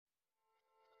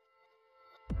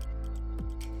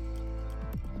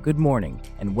Good morning,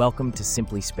 and welcome to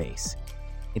Simply Space.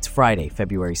 It's Friday,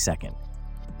 February 2nd.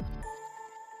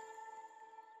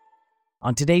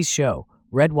 On today's show,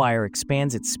 Redwire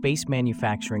expands its space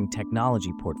manufacturing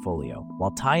technology portfolio,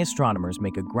 while Thai astronomers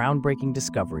make a groundbreaking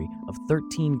discovery of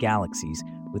 13 galaxies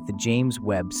with the James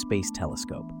Webb Space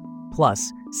Telescope.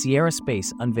 Plus, Sierra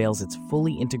Space unveils its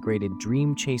fully integrated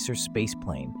Dream Chaser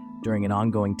spaceplane during an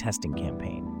ongoing testing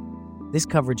campaign. This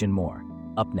coverage and more,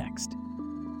 up next.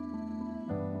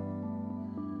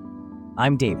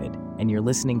 I'm David, and you're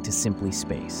listening to Simply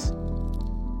Space.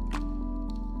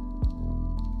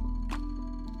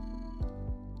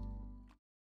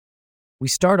 We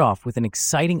start off with an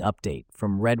exciting update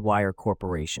from Redwire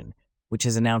Corporation, which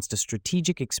has announced a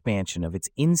strategic expansion of its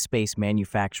in-space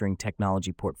manufacturing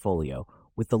technology portfolio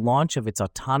with the launch of its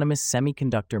autonomous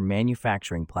semiconductor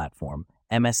manufacturing platform,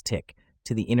 MSTIC,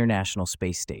 to the International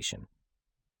Space Station.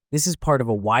 This is part of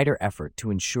a wider effort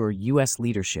to ensure U.S.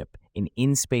 leadership in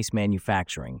in-space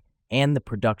manufacturing and the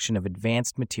production of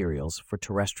advanced materials for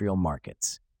terrestrial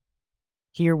markets.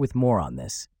 Here with more on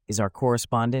this is our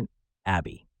correspondent,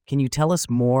 Abby. Can you tell us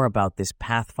more about this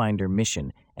Pathfinder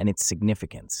mission and its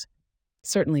significance?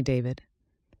 Certainly, David.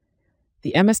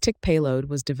 The MSTIC payload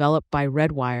was developed by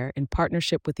Redwire in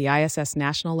partnership with the ISS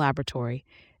National Laboratory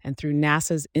and through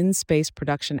NASA's In-Space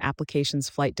Production Applications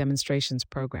Flight Demonstrations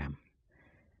Program.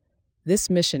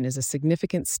 This mission is a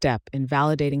significant step in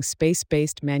validating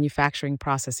space-based manufacturing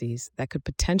processes that could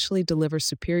potentially deliver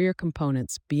superior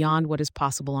components beyond what is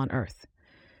possible on Earth.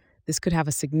 This could have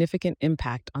a significant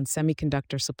impact on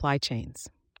semiconductor supply chains.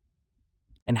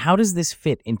 And how does this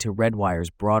fit into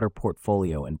Redwire's broader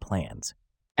portfolio and plans?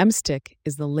 MSTIC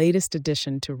is the latest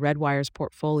addition to Redwire's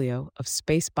portfolio of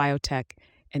space biotech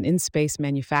and in-space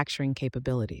manufacturing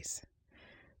capabilities.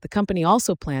 The company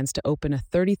also plans to open a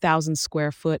 30,000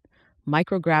 square foot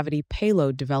microgravity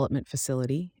payload development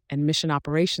facility and mission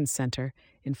operations center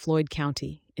in Floyd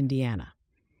County, Indiana.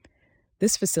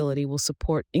 This facility will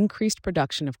support increased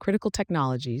production of critical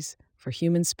technologies for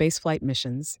human spaceflight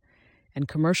missions and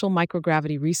commercial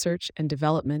microgravity research and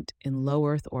development in low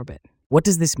Earth orbit. What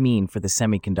does this mean for the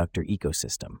semiconductor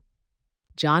ecosystem?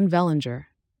 John Vellinger,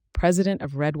 president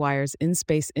of Redwire's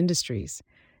In-Space Industries,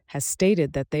 has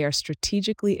stated that they are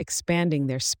strategically expanding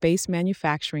their space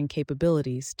manufacturing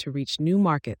capabilities to reach new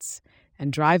markets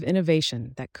and drive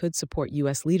innovation that could support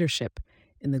U.S. leadership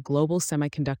in the global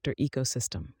semiconductor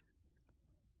ecosystem.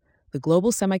 The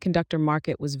global semiconductor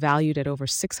market was valued at over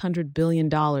 $600 billion in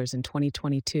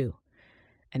 2022,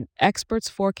 and experts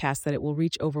forecast that it will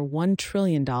reach over $1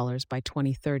 trillion by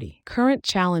 2030. Current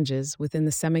challenges within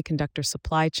the semiconductor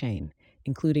supply chain,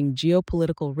 including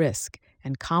geopolitical risk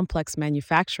and complex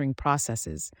manufacturing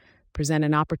processes, present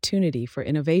an opportunity for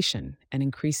innovation and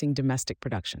increasing domestic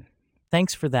production.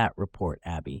 Thanks for that report,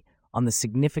 Abby, on the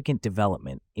significant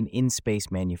development in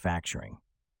in-space manufacturing.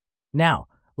 Now,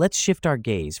 let's shift our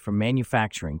gaze from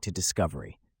manufacturing to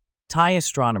discovery. Thai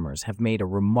astronomers have made a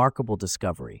remarkable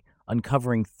discovery,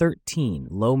 uncovering 13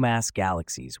 low-mass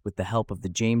galaxies with the help of the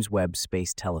James Webb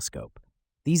Space Telescope.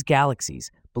 These galaxies,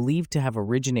 believed to have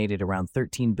originated around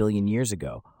 13 billion years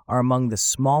ago, are among the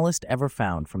smallest ever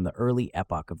found from the early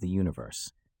epoch of the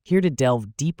universe. Here to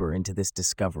delve deeper into this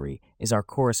discovery is our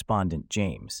correspondent,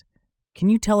 James. Can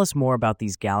you tell us more about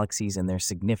these galaxies and their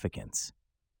significance?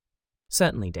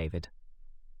 Certainly, David.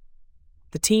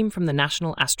 The team from the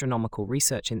National Astronomical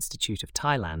Research Institute of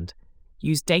Thailand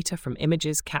used data from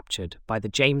images captured by the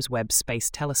James Webb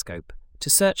Space Telescope to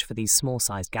search for these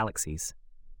small-sized galaxies.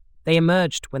 They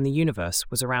emerged when the universe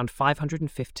was around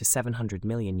 550 to 700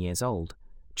 million years old,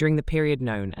 during the period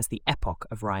known as the Epoch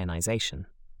of Rionization.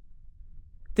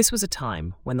 This was a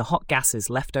time when the hot gases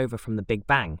left over from the Big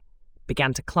Bang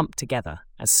began to clump together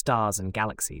as stars and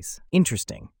galaxies.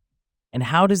 Interesting. And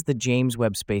how does the James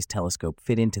Webb Space Telescope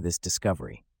fit into this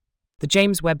discovery? The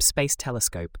James Webb Space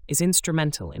Telescope is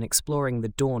instrumental in exploring the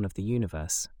dawn of the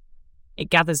universe. It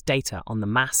gathers data on the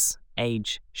mass,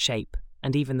 age, shape,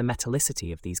 and even the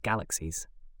metallicity of these galaxies.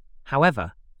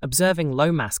 However, observing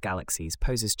low-mass galaxies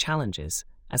poses challenges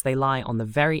as they lie on the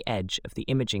very edge of the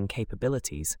imaging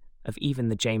capabilities of even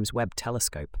the James Webb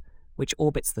Telescope, which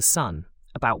orbits the Sun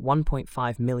about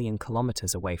 1.5 million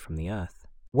kilometers away from the Earth.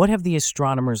 What have the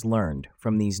astronomers learned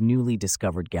from these newly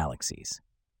discovered galaxies?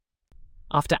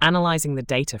 After analyzing the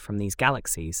data from these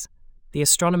galaxies, the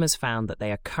astronomers found that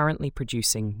they are currently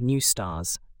producing new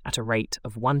stars at a rate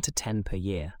of 1 to 10 per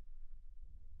year.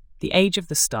 The age of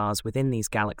the stars within these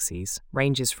galaxies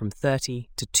ranges from 30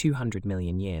 to 200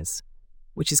 million years,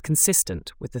 which is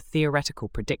consistent with the theoretical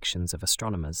predictions of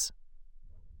astronomers.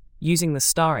 Using the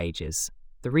star ages,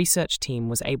 the research team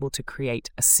was able to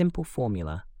create a simple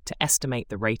formula to estimate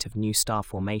the rate of new star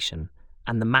formation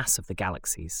and the mass of the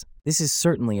galaxies. This is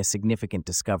certainly a significant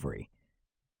discovery.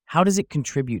 How does it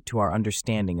contribute to our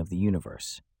understanding of the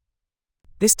universe?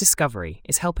 This discovery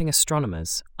is helping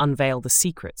astronomers unveil the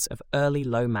secrets of early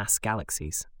low-mass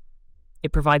galaxies.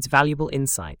 It provides valuable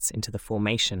insights into the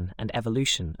formation and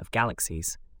evolution of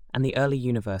galaxies and the early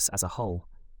universe as a whole.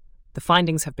 The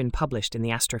findings have been published in the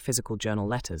astrophysical journal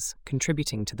Letters,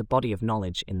 contributing to the body of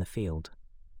knowledge in the field.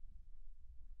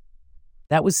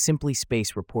 That was Simply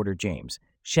Space reporter James,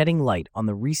 shedding light on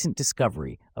the recent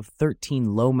discovery of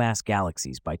 13 low-mass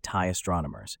galaxies by Thai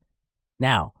astronomers.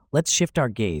 Now, let's shift our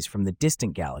gaze from the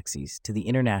distant galaxies to the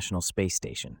International Space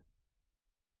Station.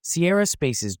 Sierra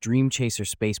Space's Dream Chaser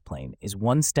spaceplane is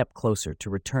one step closer to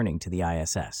returning to the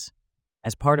ISS.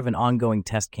 As part of an ongoing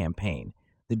test campaign,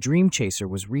 the Dream Chaser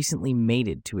was recently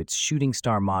mated to its Shooting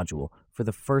Star module for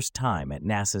the first time at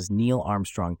NASA's Neil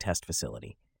Armstrong Test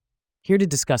Facility. Here to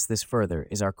discuss this further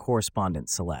is our correspondent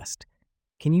Celeste.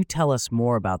 Can you tell us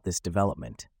more about this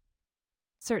development?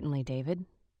 Certainly, David.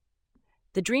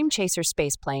 The Dream Chaser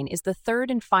spaceplane is the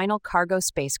third and final cargo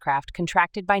spacecraft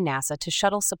contracted by NASA to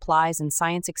shuttle supplies and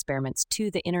science experiments to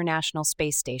the International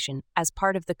Space Station as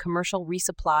part of the Commercial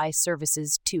Resupply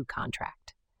Services 2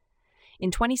 contract. In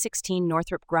 2016,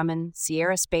 Northrop Grumman,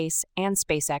 Sierra Space, and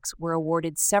SpaceX were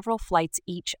awarded several flights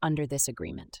each under this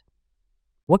agreement.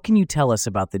 What can you tell us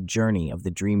about the journey of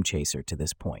the Dream Chaser to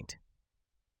this point?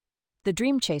 The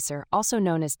Dream Chaser, also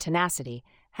known as Tenacity,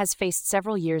 has faced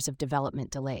several years of development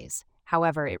delays.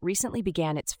 However, it recently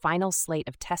began its final slate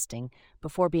of testing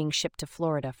before being shipped to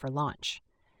Florida for launch.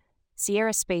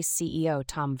 Sierra Space CEO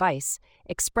Tom Weiss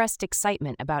expressed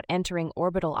excitement about entering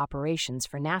orbital operations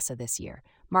for NASA this year,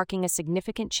 marking a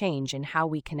significant change in how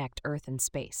we connect Earth and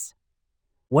space.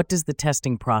 What does the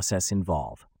testing process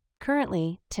involve?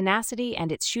 Currently, Tenacity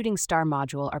and its Shooting Star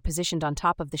module are positioned on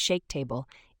top of the shake table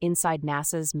inside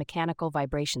NASA's Mechanical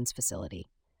Vibrations Facility.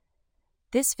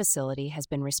 This facility has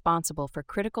been responsible for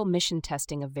critical mission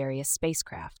testing of various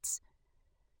spacecrafts.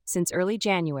 Since early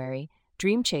January,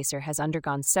 Dream Chaser has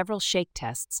undergone several shake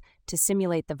tests to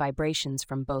simulate the vibrations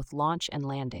from both launch and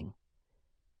landing.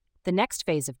 The next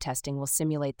phase of testing will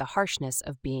simulate the harshness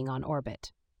of being on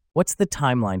orbit. What's the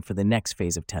timeline for the next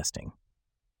phase of testing?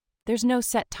 There's no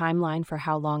set timeline for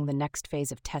how long the next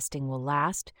phase of testing will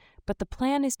last, but the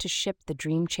plan is to ship the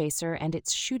Dream Chaser and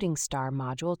its Shooting Star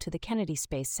module to the Kennedy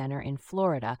Space Center in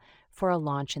Florida for a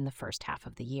launch in the first half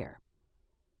of the year.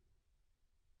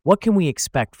 What can we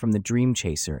expect from the Dream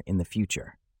Chaser in the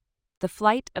future? The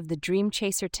flight of the Dream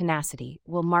Chaser Tenacity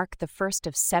will mark the first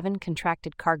of 7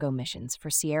 contracted cargo missions for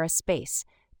Sierra Space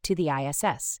to the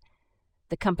ISS.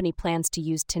 The company plans to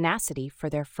use Tenacity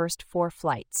for their first 4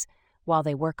 flights, while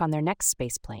they work on their next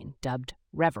spaceplane, dubbed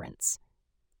Reverence.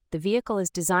 The vehicle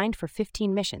is designed for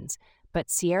 15 missions, but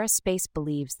Sierra Space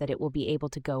believes that it will be able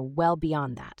to go well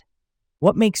beyond that.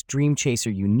 What makes Dream Chaser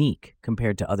unique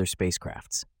compared to other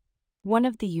spacecrafts? One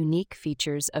of the unique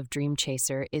features of Dream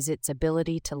Chaser is its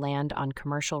ability to land on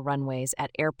commercial runways at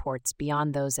airports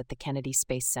beyond those at the Kennedy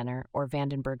Space Center or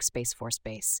Vandenberg Space Force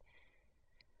Base.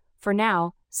 For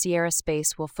now, Sierra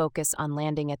Space will focus on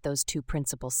landing at those 2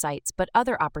 principal sites, but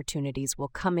other opportunities will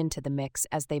come into the mix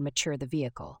as they mature the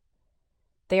vehicle.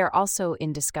 They are also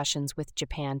in discussions with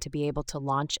Japan to be able to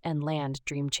launch and land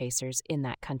Dream Chasers in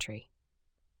that country.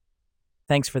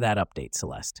 Thanks for that update,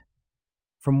 Celeste.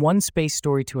 From one space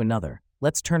story to another,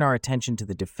 let's turn our attention to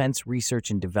the Defense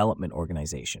Research and Development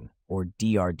Organization, or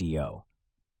DRDO.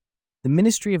 The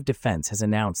Ministry of Defense has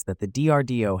announced that the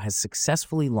DRDO has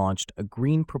successfully launched a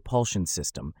green propulsion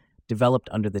system developed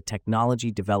under the Technology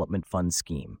Development Fund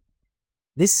scheme.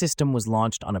 This system was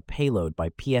launched on a payload by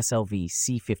PSLV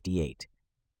C-58.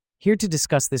 Here to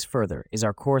discuss this further is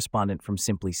our correspondent from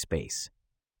Simply Space.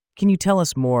 Can you tell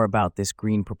us more about this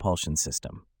green propulsion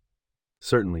system?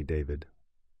 Certainly, David.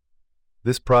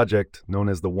 This project, known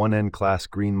as the 1N class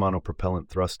green monopropellant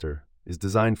thruster, is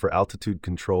designed for altitude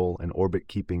control and orbit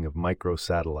keeping of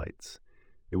microsatellites.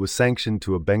 It was sanctioned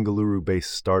to a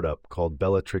Bengaluru-based startup called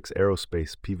Bellatrix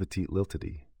Aerospace Pivotit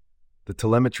Ltd. The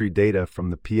telemetry data from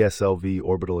the PSLV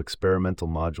orbital experimental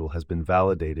module has been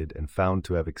validated and found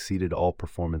to have exceeded all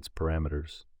performance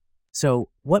parameters. So,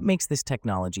 what makes this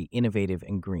technology innovative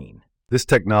and green? This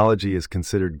technology is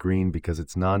considered green because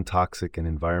it's non-toxic and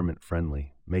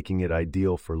environment-friendly, making it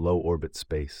ideal for low-orbit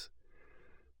space.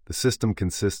 The system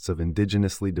consists of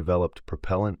indigenously developed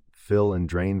propellant, fill and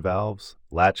drain valves,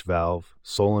 latch valve,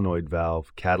 solenoid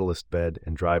valve, catalyst bed,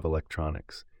 and drive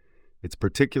electronics. It's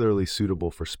particularly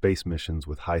suitable for space missions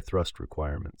with high thrust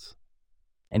requirements.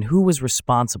 And who was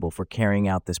responsible for carrying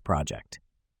out this project?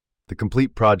 The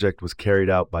complete project was carried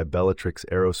out by Bellatrix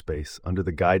Aerospace under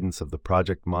the guidance of the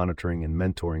Project Monitoring and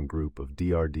Mentoring Group of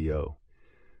DRDO.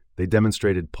 They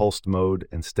demonstrated pulsed mode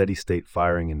and steady-state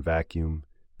firing in vacuum,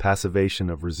 passivation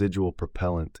of residual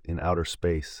propellant in outer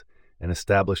space, and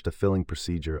established a filling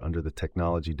procedure under the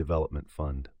Technology Development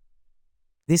Fund.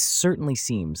 This certainly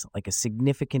seems like a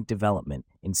significant development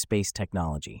in space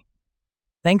technology.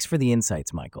 Thanks for the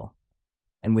insights, Michael.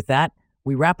 And with that,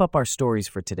 we wrap up our stories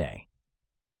for today.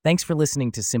 Thanks for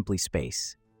listening to Simply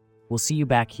Space. We'll see you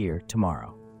back here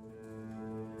tomorrow.